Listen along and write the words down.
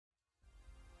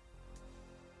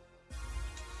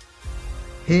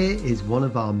Here is one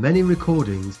of our many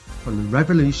recordings from the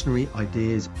Revolutionary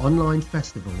Ideas Online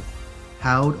Festival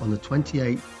held on the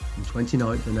 28th and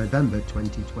 29th of November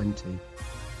 2020.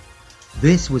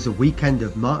 This was a weekend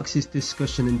of Marxist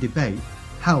discussion and debate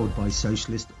held by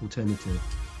Socialist Alternative.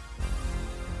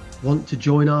 Want to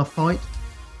join our fight?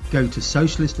 Go to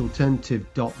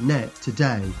socialistalternative.net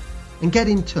today and get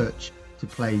in touch to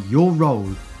play your role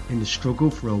in the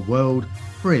struggle for a world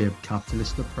free of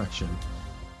capitalist oppression.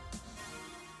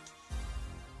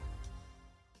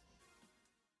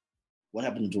 What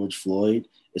happened to George Floyd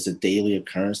is a daily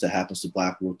occurrence that happens to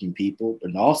Black working people,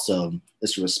 but also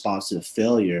it's a response to the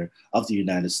failure of the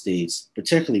United States,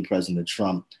 particularly President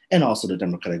Trump, and also the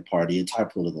Democratic Party, entire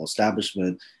political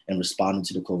establishment, in responding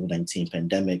to the COVID-19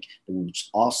 pandemic, which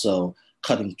also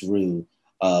cutting through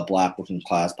Black working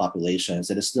class populations,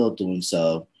 and is still doing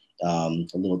so. A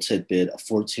little tidbit: a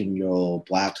 14-year-old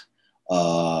Black,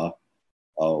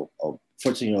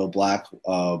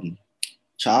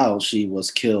 child, she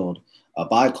was killed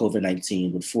by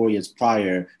COVID-19, but 4 years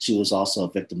prior, she was also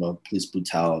a victim of police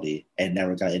brutality and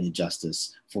never got any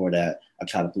justice for that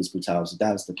kind of police brutality. So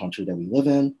that is the country that we live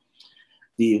in.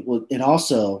 And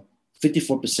also,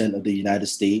 54% of the United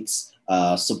States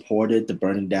supported the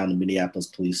burning down the Minneapolis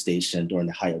police station during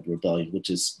the height of the rebellion, which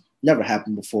is never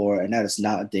happened before, and that is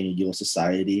not a thing in U.S.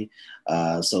 society.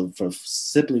 So for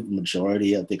simply the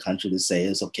majority of the country to say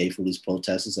it's okay for these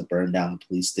protesters to burn down the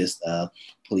police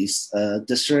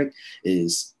district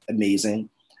is amazing.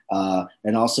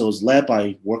 And also it was led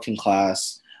by working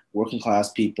class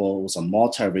people. It was a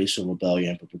multiracial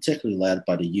rebellion, but particularly led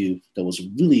by the youth. There was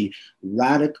really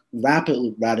rapid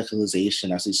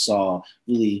radicalization as we saw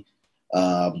really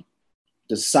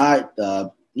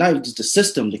not even just the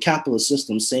system, the capitalist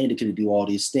system, saying they could do all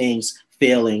these things,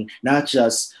 failing, not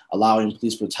just allowing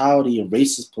police brutality and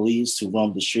racist police to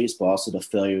roam the streets, but also the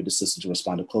failure of the system to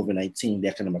respond to COVID-19, the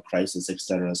economic crisis,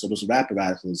 etc. So there was rapid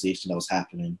radicalization that was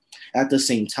happening. At the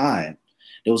same time,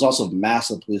 there was also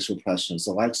massive police repression,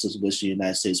 the likes of which the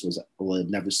United States would have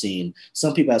never seen.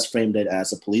 Some people have framed it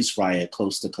as a police riot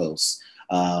coast to coast.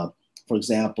 For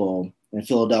example, in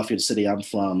Philadelphia, the city I'm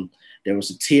from, there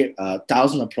was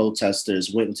thousands of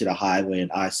protesters went into the highway,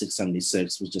 and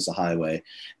I-676 was just a highway.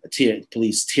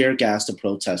 Police tear gassed the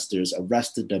protesters,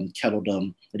 arrested them, kettled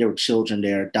them. There were children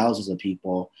there, thousands of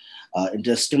people. And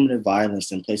discriminative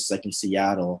violence in places like in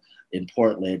Seattle, in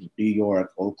Portland, New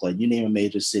York, Oakland, you name a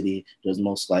major city, there's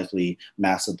most likely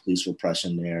massive police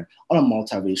repression there on a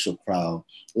multiracial crowd.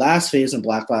 Last phase in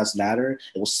Black Lives Matter,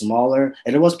 it was smaller,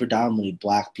 and it was predominantly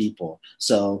Black people.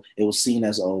 So it was seen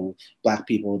as, oh, Black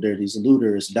people, they're these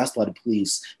looters. That's why the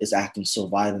police is acting so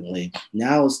violently.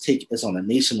 Now it's on a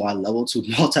nationwide level to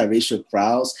multiracial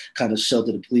crowds, kind of show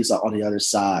that the police are on the other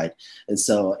side. And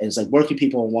so it's like working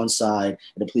people on one side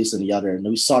and the police on the other. And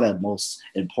we saw that most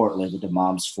in Portland with the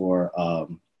Moms for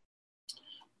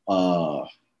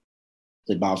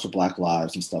Black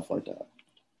Lives and stuff like that.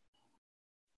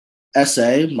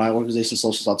 SA, my organization,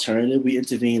 Socialist Alternative, we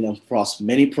intervene across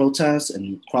many protests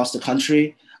and across the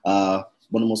country. One of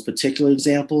the most particular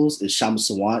examples is Kshama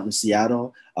Sawant in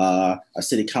Seattle, a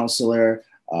city councilor,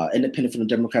 independent from the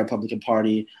Democratic Republican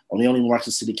Party, the only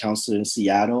Marxist city councilor in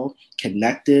Seattle,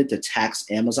 connected the Tax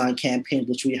Amazon campaign,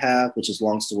 which we have, which is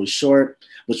long story short,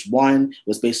 which one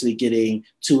was basically getting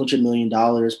 $200 million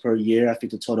per year. I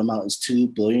think the total amount is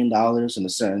 $2 billion in a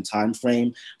certain time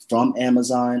frame from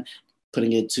Amazon,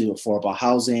 putting it to affordable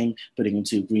housing, putting it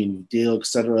to Green New Deal, et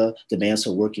cetera, demands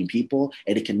for working people.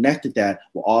 And it connected that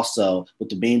with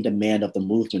the main demand of the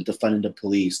movement, defunding the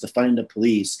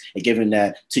police and giving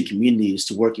that to communities,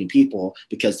 to working people,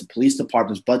 because the police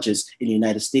department's budgets in the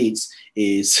United States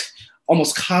is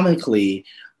almost comically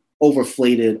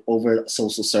overflated over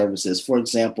social services. For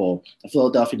example, in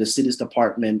Philadelphia, the city's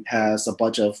department has a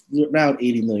budget of around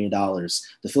 $80 million.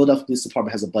 The Philadelphia Police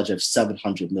Department has a budget of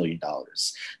 $700 million.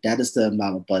 That is the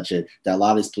amount of budget that a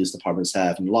lot of these police departments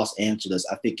have. In Los Angeles,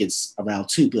 I think it's around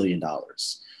 $2 billion.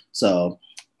 So,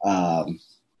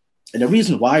 and the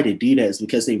reason why they do that is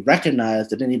because they recognize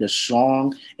that they need a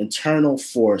strong internal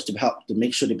force to help to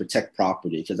make sure they protect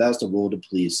property, because that's the role of the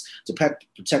police, to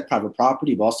protect private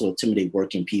property, but also intimidate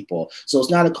working people. So it's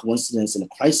not a coincidence in a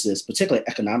crisis, particularly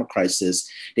economic crisis,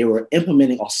 they were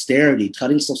implementing austerity,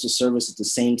 cutting social service at the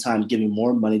same time, giving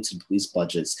more money to police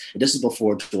budgets. And this is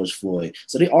before George Floyd.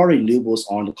 So they already knew what was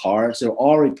on the cards. They were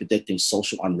already predicting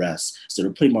social unrest. So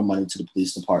they're putting more money to the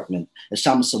police department. And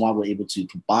Kshama Sawant were able to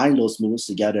combine those movements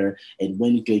together and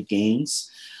win good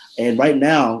gains. And right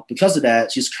now, because of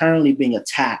that, she's currently being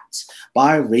attacked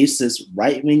by a racist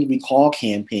right-wing recall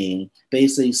campaign,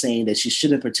 basically saying that she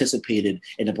shouldn't have participated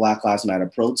in the Black Lives Matter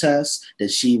protests, that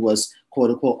she was quote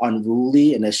unquote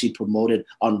unruly, and that she promoted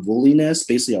unruliness,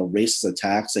 basically a racist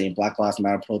attack saying Black Lives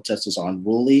Matter protesters are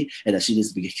unruly and that she needs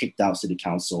to be kicked out of city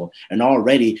council. And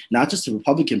already, not just the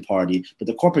Republican Party, but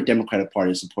the corporate Democratic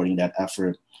Party is supporting that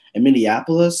effort. In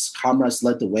Minneapolis, Comrades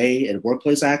led the way in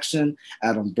workplace action.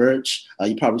 Adam Birch,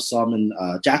 you probably saw him in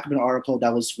a Jacobin article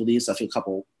that was released, I think, a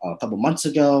couple months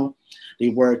ago. They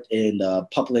worked in the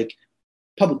public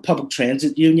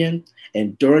transit union,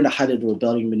 and during the height of the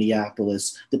rebellion in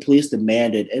Minneapolis, the police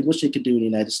demanded, and which they could do in the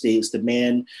United States,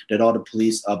 demand that all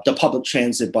the public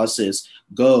transit buses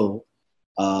go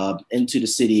into the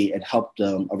city and help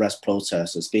them arrest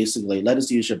protesters. Basically, let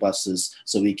us use your buses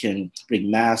so we can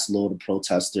bring mass load of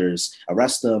protesters,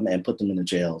 arrest them, and put them in the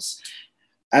jails.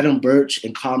 Adam Birch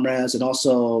and Comrades and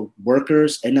also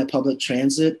workers in that public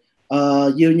transit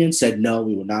union said, no,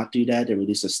 we will not do that. They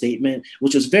released a statement,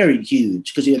 which was very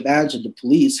huge because you imagine the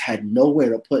police had nowhere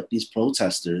to put these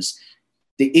protesters.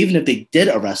 Even if they did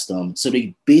arrest them, so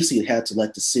they basically had to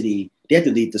leave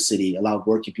the city, allow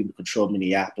working people to control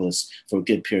Minneapolis for a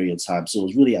good period of time. So it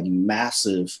was really a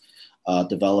massive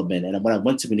development. And when I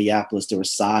went to Minneapolis, there were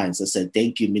signs that said,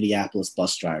 thank you, Minneapolis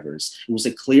bus drivers. It was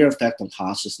a clear effect on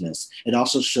consciousness. It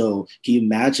also showed, can you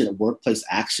imagine a workplace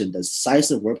action,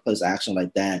 decisive workplace action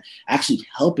like that, actually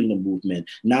helping the movement,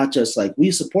 not just like,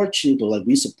 we support you, but like,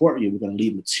 we support you, we're going to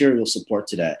leave material support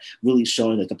to that, really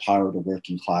showing like the power of the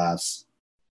working class.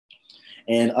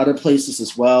 And other places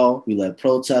as well, we led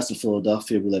protests. In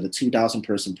Philadelphia, we led a 2,000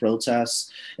 person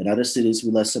protest. In other cities, we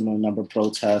led similar number of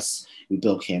protests. We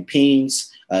built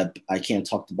campaigns. I can't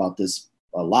talk about this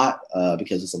a lot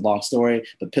because it's a long story,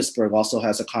 but Pittsburgh also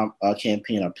has a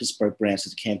campaign. Our Pittsburgh branch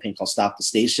has a campaign called Stop the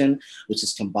Station, which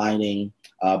is combining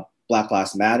Black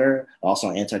Lives Matter,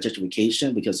 also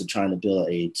anti-gentrification, because they're trying to build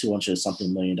a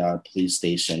 $200-something million police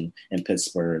station in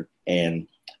Pittsburgh and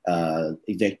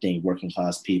evicting working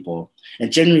class people.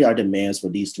 And generally our demands were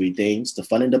these three things: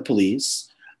 defunding the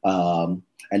police, and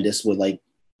this would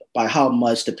by how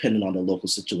much depending on the local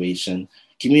situation.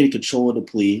 Community control of the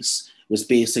police was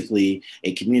basically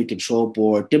a community control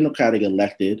board, democratic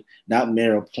elected, not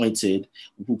mayor appointed,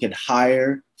 who could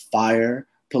hire, fire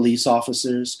police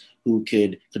officers, who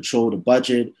could control the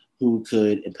budget, who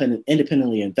could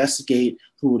independently investigate,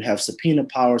 who would have subpoena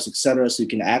powers, et cetera, so you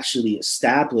can actually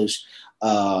establish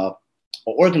an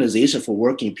organization for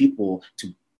working people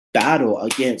to battle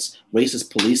against racist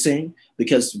policing,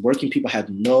 because working people had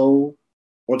no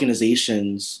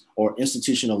organizations or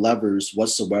institutional levers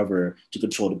whatsoever to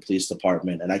control the police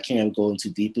department. And I can't go into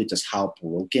deeply just how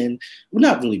broken, well,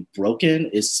 not really broken,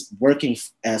 it's working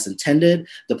as intended,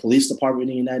 the police department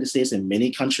in the United States and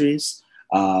many countries.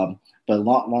 But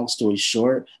long story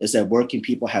short is that working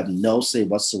people have no say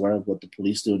whatsoever what the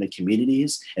police do in the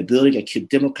communities, and building a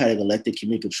democratic elected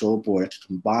community control board to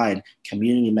combine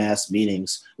community mass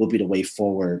meetings will be the way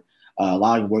forward,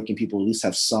 allowing working people at least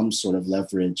have some sort of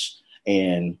leverage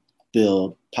and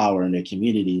build power in their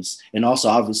communities. And also,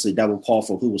 obviously, that will call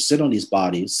for who will sit on these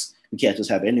bodies. We can't just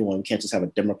have anyone. We can't just have a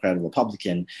Democrat or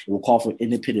Republican. It will call for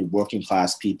independent working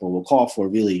class people. It will call for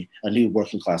really a new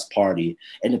working class party,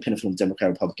 independent from the Democrat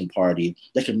Republican Party,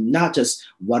 that can not just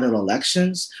run in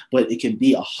elections, but it can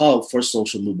be a hub for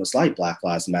social movements like Black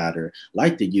Lives Matter,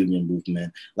 like the union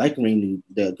movement, like the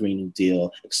Green New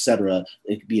Deal, et cetera.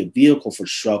 It could be a vehicle for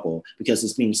struggle, because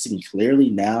it's being seen clearly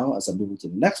now, as I move to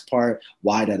the next part,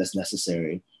 why that is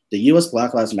necessary. The U.S.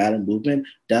 Black Lives Matter movement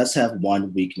does have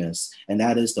one weakness, and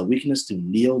that is the weakness to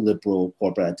neoliberal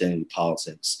corporate identity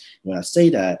politics. When I say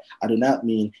that, I do not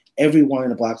mean everyone in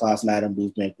the Black Lives Matter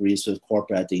movement agrees with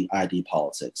corporate ID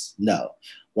politics. No.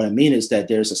 What I mean is that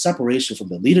there's a separation from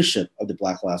the leadership of the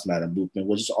Black Lives Matter movement,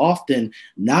 which is often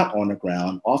not on the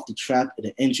ground, often trapped in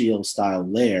an NGO-style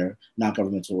layer,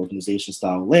 non-governmental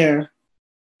organization-style layer,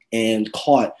 and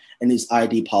caught in these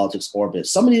ID politics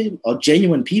orbits. Some of them are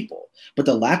genuine people, but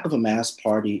the lack of a mass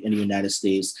party in the United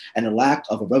States and the lack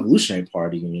of a revolutionary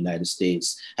party in the United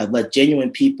States have led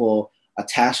genuine people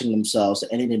attaching themselves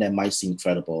to anything that might seem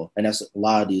credible. And that's a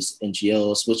lot of these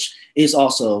NGOs, which is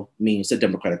also means the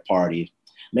Democratic Party.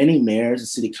 Many mayors and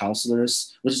city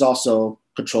councilors, which is also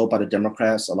controlled by the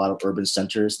Democrats, a lot of urban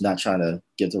centers, not trying to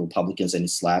give the Republicans any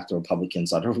slack. The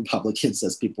Republicans are the Republicans,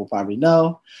 as people probably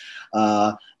know.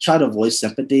 try to voice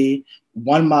sympathy.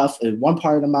 One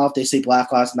part of the mouth, they say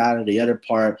Black Lives Matter. The other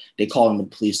part, they call on the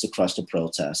police to crush the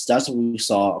protests. That's what we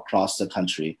saw across the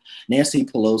country. Nancy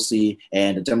Pelosi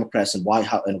and the Democrats in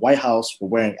White House were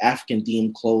wearing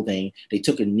African-themed clothing. They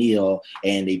took a kneel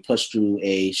and they pushed through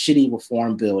a shitty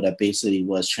reform bill that basically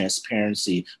was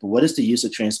transparency. But what is the use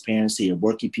of transparency if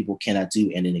working people cannot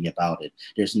do anything about it?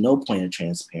 There's no point in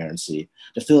transparency.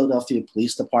 The Philadelphia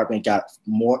Police Department got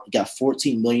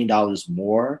 $14 million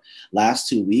more last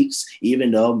 2 weeks,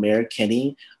 even though Mayor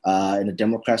Kenney and the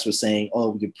Democrats were saying, oh,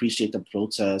 we appreciate the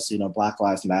protests, Black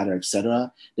Lives Matter,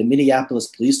 etc. The Minneapolis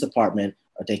Police Department,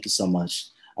 thank you so much.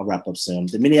 I'll wrap up soon.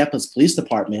 The Minneapolis Police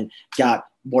Department got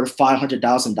more than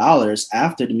 $500,000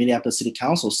 after the Minneapolis City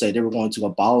Council said they were going to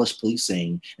abolish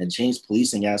policing and change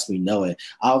policing as we know it,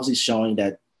 obviously showing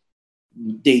that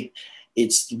they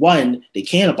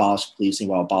can't abolish policing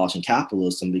while abolishing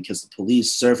capitalism, because the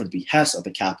police serve at the behest of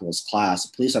the capitalist class.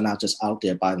 The police are not just out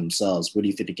there by themselves. Where do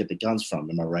you think they get the guns from?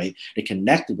 Am I right? They're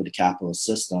connected with the capitalist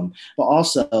system, but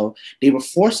also they were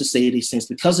forced to say these things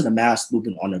because of the mass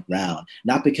movement on the ground,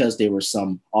 not because they were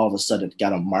all of a sudden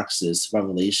got a Marxist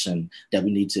revelation that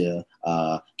we need to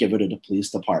get rid of the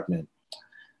police department.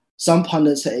 Some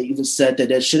pundits have even said that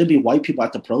there shouldn't be white people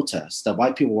at the protests, that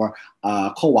white people were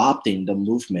co-opting the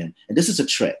movement. And this is a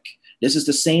trick. This is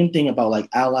the same thing about like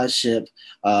allyship.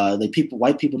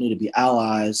 White people need to be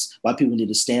allies. White people need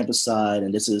to stand beside.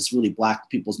 And this is really Black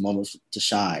people's moment to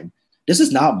shine. This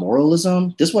is not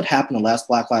moralism. This is what happened in the last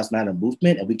Black Lives Matter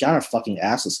movement, and we got our fucking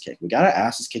asses kicked. We got our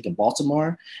asses kicked in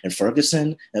Baltimore and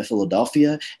Ferguson and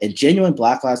Philadelphia, and genuine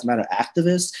Black Lives Matter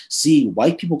activists see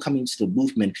white people coming to the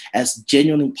movement as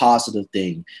genuinely positive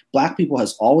thing. Black people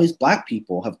have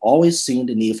always seen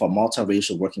the need for a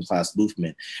multiracial working class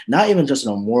movement, not even just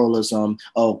in a moralism,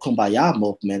 kumbaya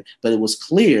movement, but it was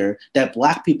clear that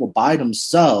Black people by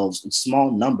themselves in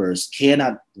small numbers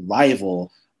cannot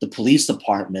rival the police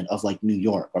department of like New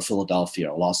York or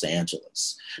Philadelphia or Los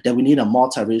Angeles, that we need a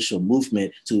multiracial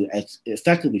movement to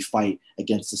effectively fight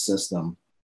against the system.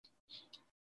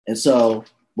 And so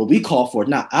what we call for,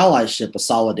 not allyship, but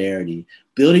solidarity,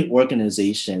 building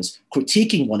organizations,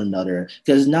 critiquing one another,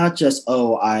 because it's not just,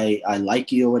 I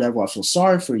like you or whatever, I feel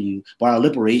sorry for you, but our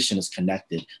liberation is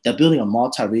connected. That building a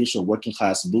multiracial working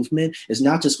class movement is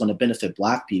not just going to benefit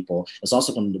Black people, it's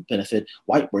also going to benefit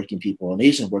white working people and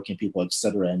Asian working people,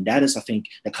 etc. And that is, I think,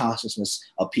 the consciousness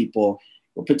of people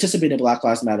who participate in the Black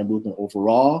Lives Matter movement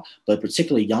overall, but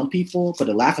particularly young people. But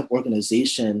the lack of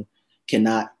organization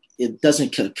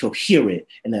doesn't cohere it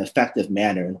in an effective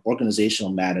manner, an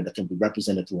organizational manner that can be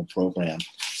represented through a program.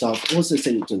 So I want to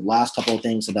say the last couple of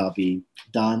things and I'll be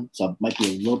done. So I might be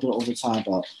a little bit over time,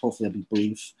 but hopefully I'll be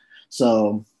brief.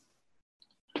 So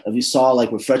if you saw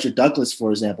like with Frederick Douglass, for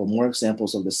example, more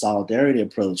examples of the solidarity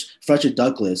approach. Frederick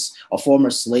Douglass, a former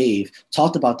slave,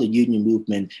 talked about the union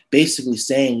movement, basically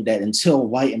saying that until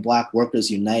white and Black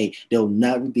workers unite, there will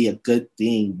never be a good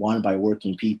thing won by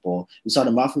working people. We saw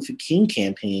the Martin Luther King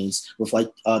campaigns with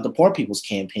like the Poor People's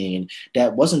Campaign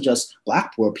that wasn't just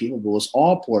Black poor people, but it was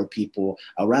all poor people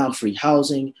around free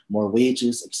housing, more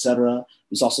wages, etc.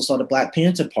 We also saw the Black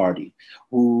Panther Party,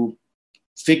 who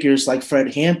figures like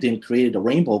Fred Hampton created a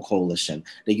Rainbow Coalition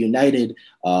that united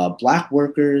Black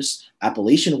workers,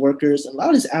 Appalachian workers, and a lot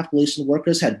of these Appalachian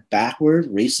workers had backward,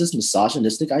 racist,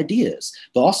 misogynistic ideas.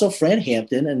 But also Fred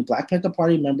Hampton and Black Panther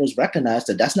Party members recognized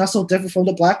that that's not so different from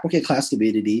the Black working class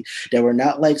community, that we're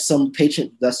not like some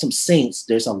saints.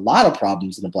 There's a lot of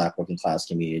problems in the Black working class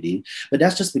community, but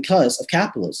that's just because of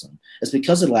capitalism. It's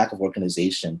because of the lack of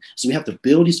organization. So we have to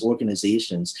build these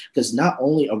organizations, because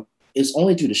it's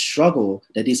only through the struggle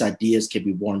that these ideas can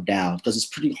be worn down, because it's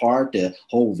pretty hard to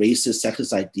hold racist,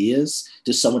 sexist ideas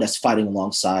to someone that's fighting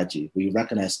alongside you, where you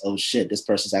recognize, oh shit, this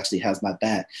person actually has my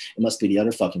back. It must be the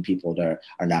other fucking people that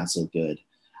are not so good.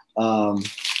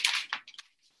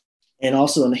 And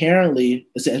also inherently,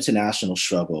 it's an international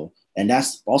struggle. And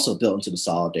that's also built into the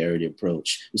solidarity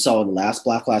approach. We saw in the last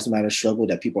Black Lives Matter struggle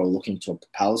that people are looking to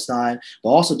Palestine, but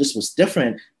also this was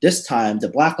different. This time, the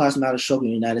Black Lives Matter struggle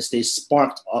in the United States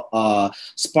sparked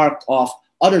off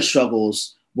other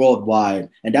struggles worldwide,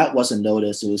 and that wasn't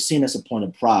noticed. It was seen as a point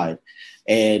of pride.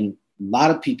 And a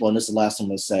lot of people, and this is the last thing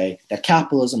I'm going to say, that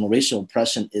capitalism and racial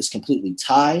oppression is completely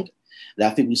tied. And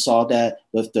I think we saw that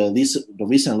with the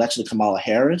recent election of Kamala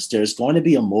Harris. There's going to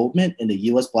be a movement in the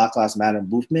U.S. Black Lives Matter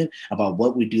movement about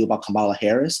what we do about Kamala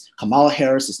Harris. Kamala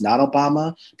Harris is not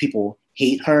Obama. People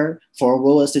hate her for her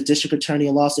role as the district attorney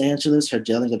in Los Angeles, her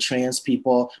dealing with trans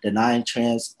people, denying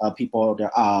trans people their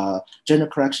gender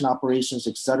correction operations,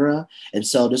 etc. And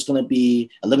so there's going to be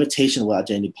a limitation of what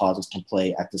identity politics can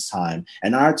play at this time.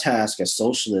 And our task as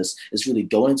socialists is really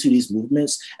go into these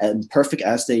movements, and imperfect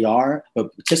as they are,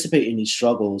 but participate in these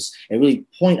struggles and really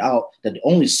point out that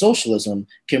only socialism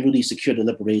can really secure the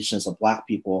liberations of Black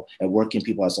people and working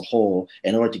people as a whole.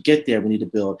 In order to get there, we need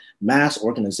to build mass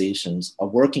organizations, a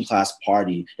working class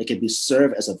party that can be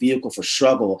served as a vehicle for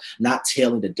struggle, not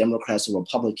tailing the Democrats and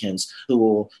Republicans who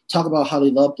will talk about how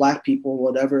they love Black people,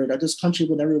 whatever, that this country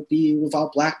will never be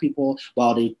without Black people,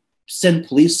 while they send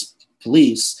police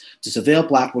to surveil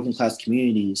Black working class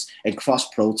communities and crush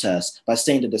protests by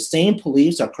saying that the same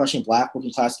police that are crushing Black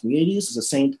working class communities is the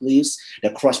same police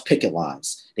that crush picket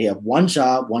lines. They have one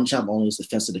job only, is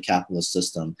defense of the capitalist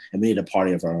system, and we need a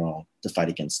party of our own to fight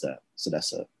against that. So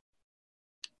that's it.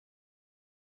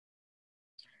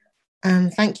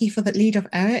 Thank you for the lead of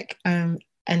Eric. An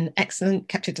excellent,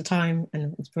 captured the time,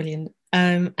 and it was brilliant.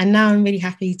 And now I'm really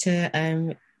happy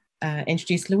to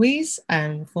introduce Louise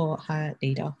for her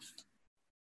lead off.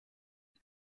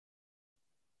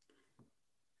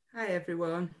 Hi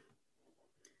everyone.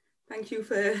 Thank you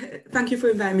for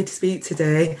inviting me to speak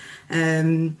today.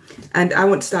 And I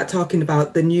want to start talking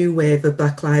about the new wave of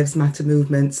Black Lives Matter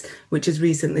movements, which has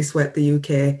recently swept the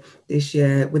UK this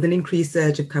year with an increased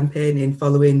surge of campaigning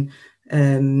following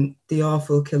the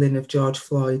awful killing of George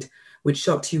Floyd, which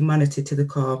shocked humanity to the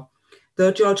core.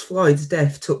 Though George Floyd's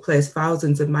death took place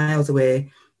thousands of miles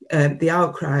away,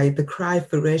 the cry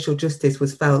for racial justice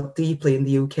was felt deeply in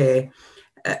the UK,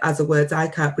 as the words "I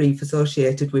can't breathe"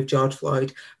 associated with George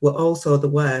Floyd were also the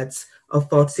words of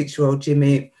 46-year-old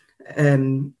Jimmy,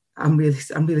 I'm really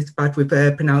bad with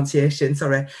pronunciation,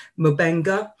 sorry,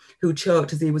 Mubenga, who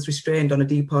choked as he was restrained on a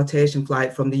deportation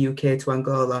flight from the UK to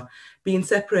Angola. Being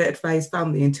separated by his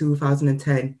family in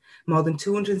 2010, more than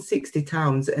 260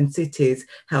 towns and cities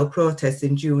held protests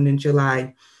in June and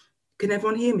July. Can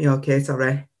everyone hear me okay?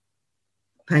 Sorry.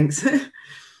 Thanks.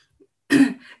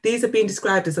 These have been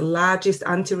described as the largest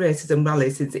anti-racism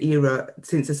rally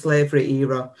since the slavery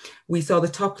era. We saw the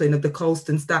toppling of the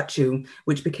Colston statue,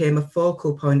 which became a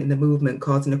focal point in the movement,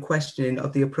 causing a questioning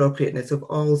of the appropriateness of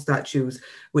all statues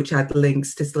which had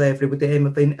links to slavery, with the aim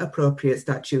of inappropriate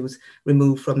statues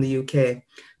removed from the UK.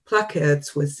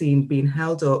 Placards were seen being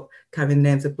held up carrying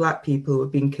names of Black people who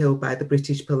had been killed by the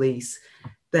British police.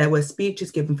 There were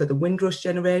speeches given for the Windrush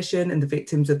generation and the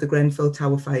victims of the Grenfell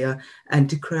Tower fire, and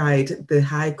decried the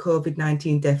high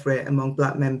COVID-19 death rate among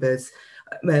Black members,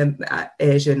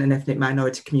 Asian and ethnic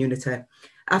minority community.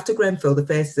 After Grenfell, the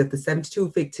faces of the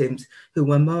 72 victims, who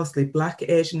were mostly Black,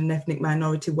 Asian and ethnic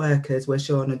minority workers, were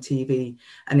shown on TV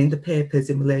and in the papers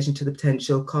in relation to the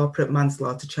potential corporate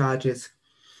manslaughter charges.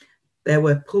 There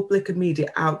were public and media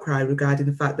outcry regarding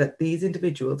the fact that these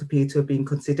individuals appear to have been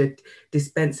considered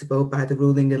dispensable by the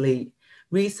ruling elite.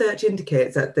 Research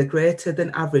indicates that the greater than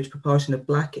average proportion of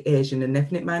Black, Asian and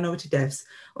ethnic minority deaths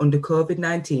under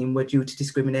COVID-19 were due to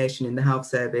discrimination in the health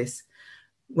service.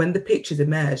 When the pictures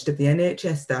emerged of the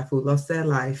NHS staff who lost their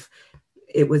life,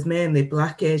 it was mainly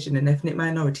Black, Asian and ethnic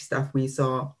minority staff we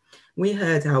saw. We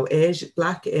heard how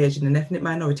Black, Asian and ethnic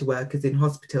minority workers in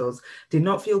hospitals did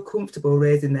not feel comfortable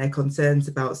raising their concerns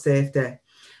about safety.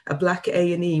 A Black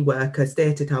A&E worker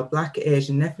stated how Black,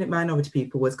 Asian and ethnic minority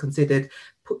people was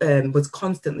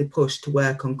constantly pushed to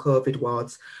work on COVID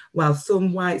wards, while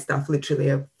some white staff literally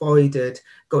avoided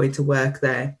going to work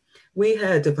there. We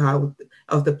heard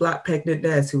of the Black pregnant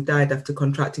nurse who died after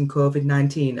contracting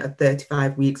COVID-19 at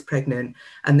 35 weeks pregnant,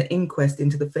 and the inquest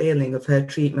into the failing of her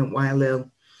treatment while ill.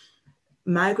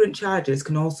 Migrant charges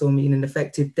can also mean an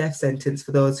effective death sentence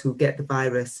for those who get the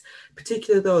virus,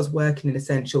 particularly those working in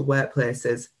essential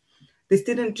workplaces. This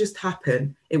didn't just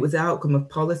happen, it was the outcome of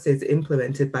policies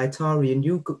implemented by Tory and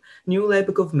new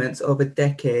Labour governments over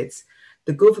decades.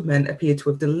 The government appeared to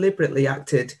have deliberately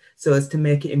acted so as to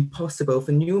make it impossible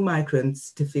for new migrants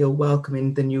to feel welcome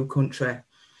in the new country.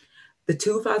 The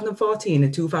 2014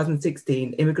 and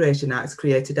 2016 Immigration Acts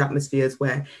created atmospheres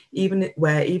where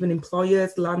even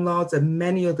employers, landlords, and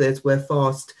many others were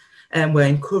forced and were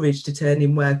encouraged to turn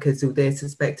in workers who they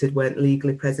suspected weren't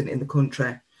legally present in the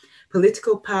country.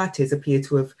 Political parties appear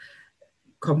to have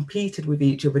competed with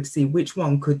each other to see which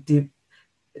one could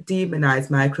demonise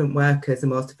migrant workers the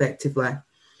most effectively,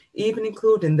 even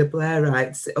including the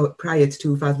Blairites prior to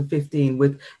 2015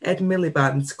 with Ed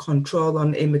Miliband's Control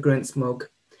on Immigrant Smug.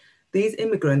 These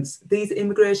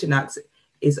Immigration Acts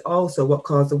is also what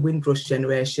caused the Windrush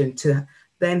generation to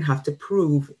then have to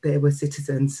prove they were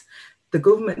citizens. The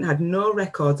government had no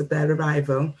records of their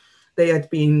arrival. They had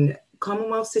been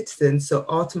Commonwealth citizens so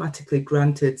automatically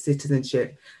granted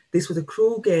citizenship. This was a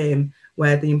cruel game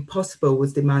where the impossible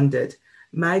was demanded.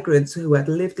 Migrants who had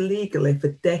lived legally for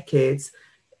decades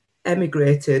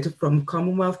emigrated from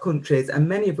Commonwealth countries, and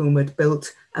many of whom had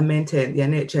built and maintained the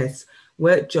NHS,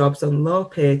 worked jobs on low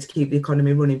pay to keep the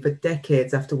economy running for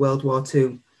decades after World War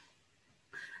II,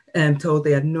 told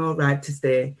they had no right to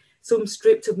stay. Some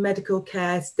stripped of medical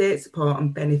care, state support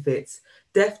and benefits.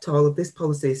 Death toll of this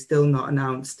policy is still not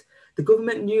announced. The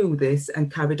government knew this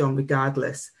and carried on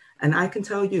regardless. And I can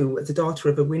tell you, as a daughter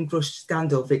of a Windrush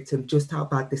scandal victim, just how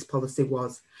bad this policy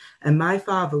was. And my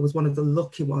father was one of the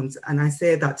lucky ones, and I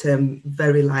say that term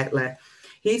very lightly.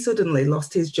 He suddenly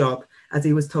lost his job as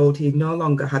he was told he no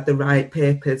longer had the right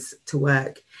papers to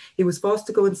work. He was forced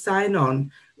to go and sign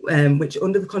on, which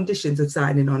under the conditions of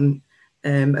signing on,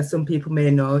 as some people may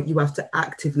know, you have to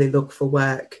actively look for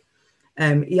work.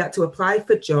 He had to apply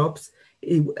for jobs.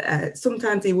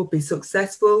 Sometimes he would be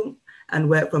successful and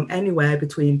work from anywhere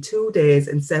between 2 days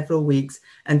and several weeks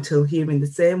until hearing the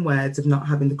same words of not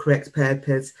having the correct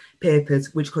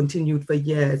papers, which continued for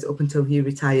years up until he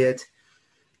retired.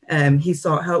 He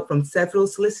sought help from several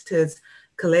solicitors,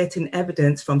 collating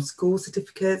evidence from school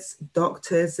certificates,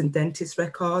 doctors and dentist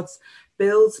records,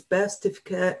 bills, birth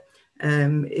certificate.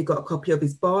 He got a copy of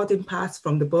his boarding pass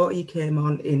from the boat he came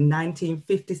on in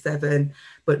 1957,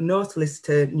 but no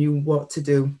solicitor knew what to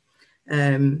do.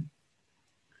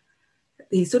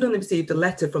 He suddenly received a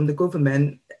letter from the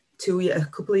government a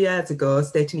couple of years ago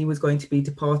stating he was going to be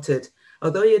deported.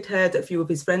 Although he had heard a few of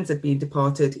his friends had been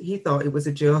deported, he thought it was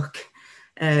a joke.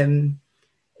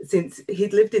 Since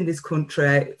he'd lived in this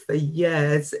country for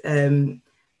years,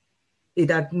 he'd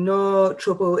had no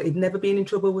trouble, he'd never been in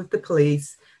trouble with the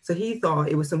police. So he thought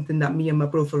it was something that me and my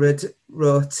brother had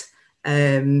wrote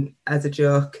as a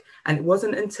joke. And it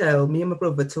wasn't until me and my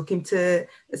brother took him to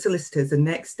a solicitor's the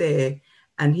next day,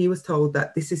 and he was told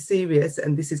that this is serious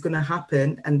and this is going to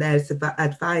happen. And their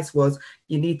advice was,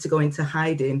 you need to go into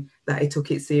hiding, that he took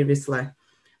it seriously.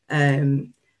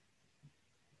 And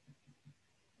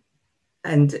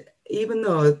even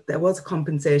though there was a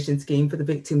compensation scheme for the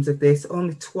victims of this,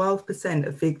 only 12%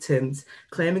 of victims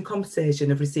claiming compensation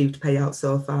have received payouts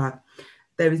so far.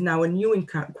 There is now a new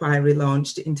inquiry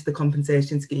launched into the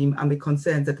compensation scheme amid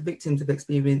concerns that the victims have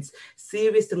experienced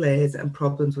serious delays and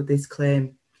problems with this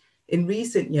claim. In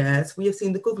recent years, we have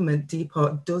seen the government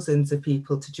deport dozens of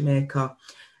people to Jamaica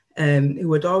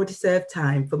who had already served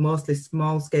time for mostly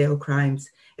small-scale crimes.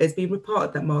 It's been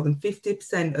reported that more than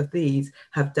 50% of these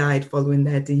have died following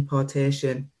their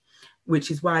deportation,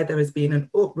 which is why there has been an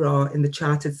uproar in the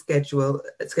chartered scheduled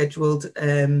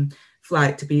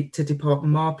flight to deport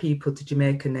more people to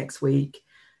Jamaica next week.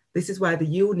 This is why the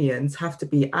unions have to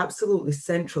be absolutely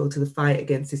central to the fight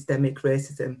against systemic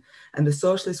racism, and the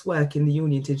socialists work in the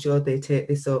union to ensure they take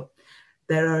this up.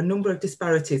 There are a number of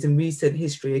disparities in recent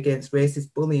history against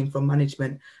racist bullying from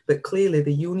management, but clearly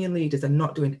the union leaders are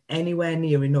not doing anywhere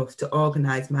near enough to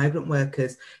organise migrant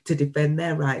workers to defend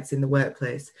their rights in the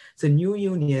workplace. So new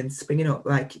unions springing up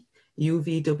like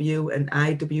UVW and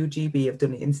IWGB have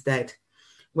done it instead,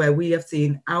 where we have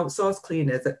seen outsourced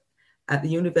cleaners at the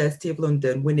University of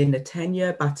London winning a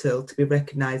 10-year battle to be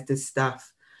recognised as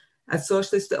staff. As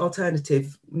Socialist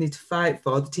Alternative, we need to fight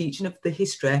for the teaching of the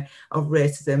history of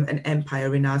racism and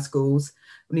empire in our schools.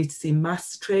 We need to see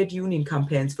mass trade union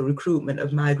campaigns for recruitment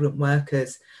of migrant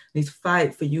workers. We need to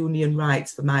fight for union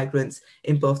rights for migrants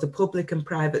in both the public and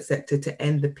private sector to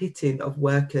end the pitting of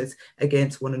workers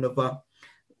against one another.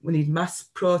 We need mass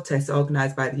protests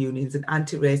organised by the unions and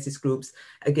anti-racist groups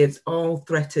against all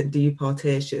threatened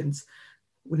deportations.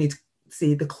 We need to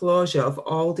see the closure of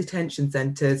all detention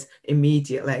centres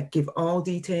immediately, give all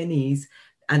detainees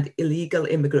and illegal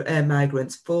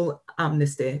migrants full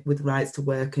amnesty with rights to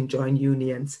work and join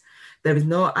unions. There is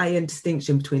no iron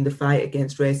distinction between the fight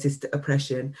against racist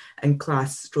oppression and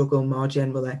class struggle more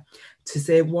generally. To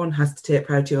say one has to take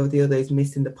priority over the other is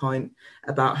missing the point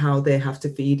about how they have to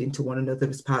feed into one another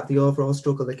as part of the overall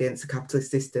struggle against the capitalist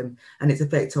system and its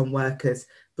effect on workers,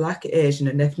 Black, Asian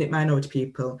and ethnic minority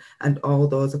people and all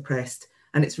those oppressed.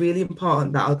 And it's really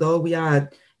important that although we are,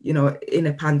 in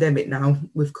a pandemic now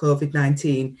with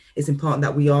COVID-19, it's important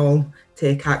that we all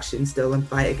take action still and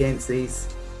fight against these.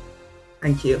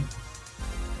 Thank you.